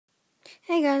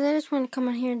Hey guys, I just want to come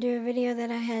on here and do a video that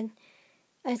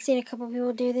I'd seen a couple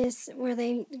people do this where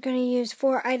they're going to use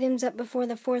 4 items up before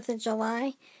the 4th of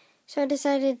July. So I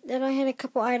decided that I had a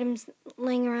couple items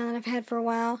laying around that I've had for a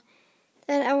while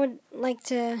that I would like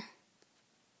to,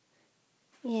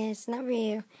 not for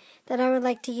you, that I would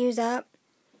like to use up.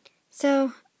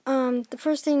 So, the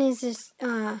first thing is this,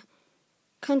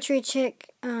 Country Chic,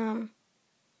 or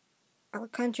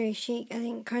Country Chic, I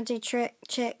think Country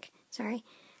Chic, sorry.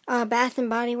 Bath and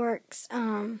Body Works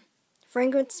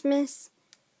fragrance mist.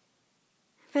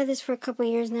 I've had this for a couple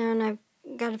years now, and I've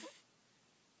got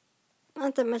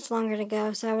not that much longer to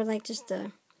go, so I would like just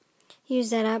to use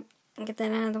that up and get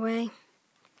that out of the way.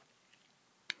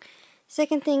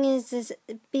 Second thing is this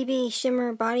BB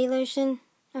Shimmer Body Lotion.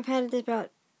 I've had it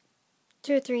about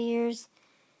 2 or 3 years.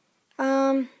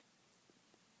 And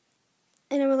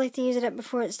I would like to use it up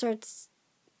before it starts,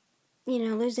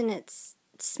 losing its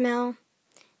smell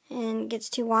and gets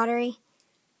too watery.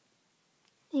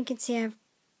 You can see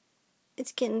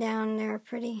it's getting down there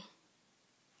pretty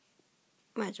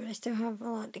much, but I still have a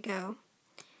lot to go.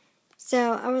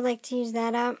 So I would like to use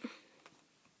that up.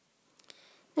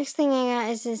 Next thing I got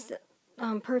is this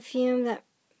perfume that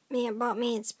Mia bought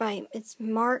me. It's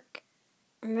Mark.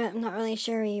 I'm not really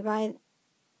sure where you buy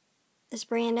this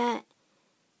brand at.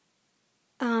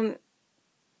 And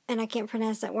I can't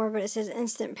pronounce that word, but it says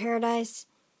Instant Paradise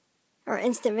or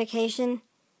Instant Vacation.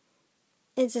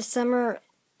 It's a summer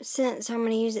scent, so I'm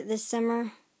going to use it this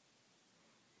summer.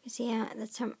 You see, I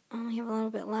only have a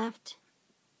little bit left.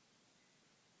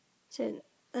 So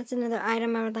that's another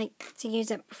item I would like to use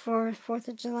up before 4th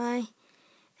of July.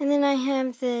 And then I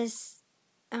have this,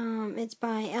 it's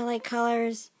by LA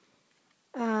Colors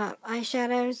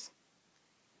eyeshadows.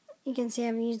 You can see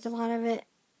I've used a lot of it.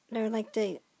 I would like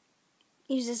to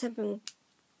use this up and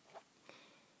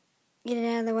get it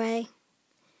out of the way.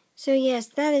 So yes,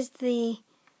 that is the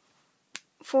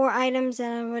 4 items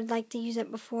that I would like to use up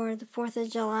before the 4th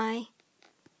of July.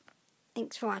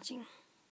 Thanks for watching.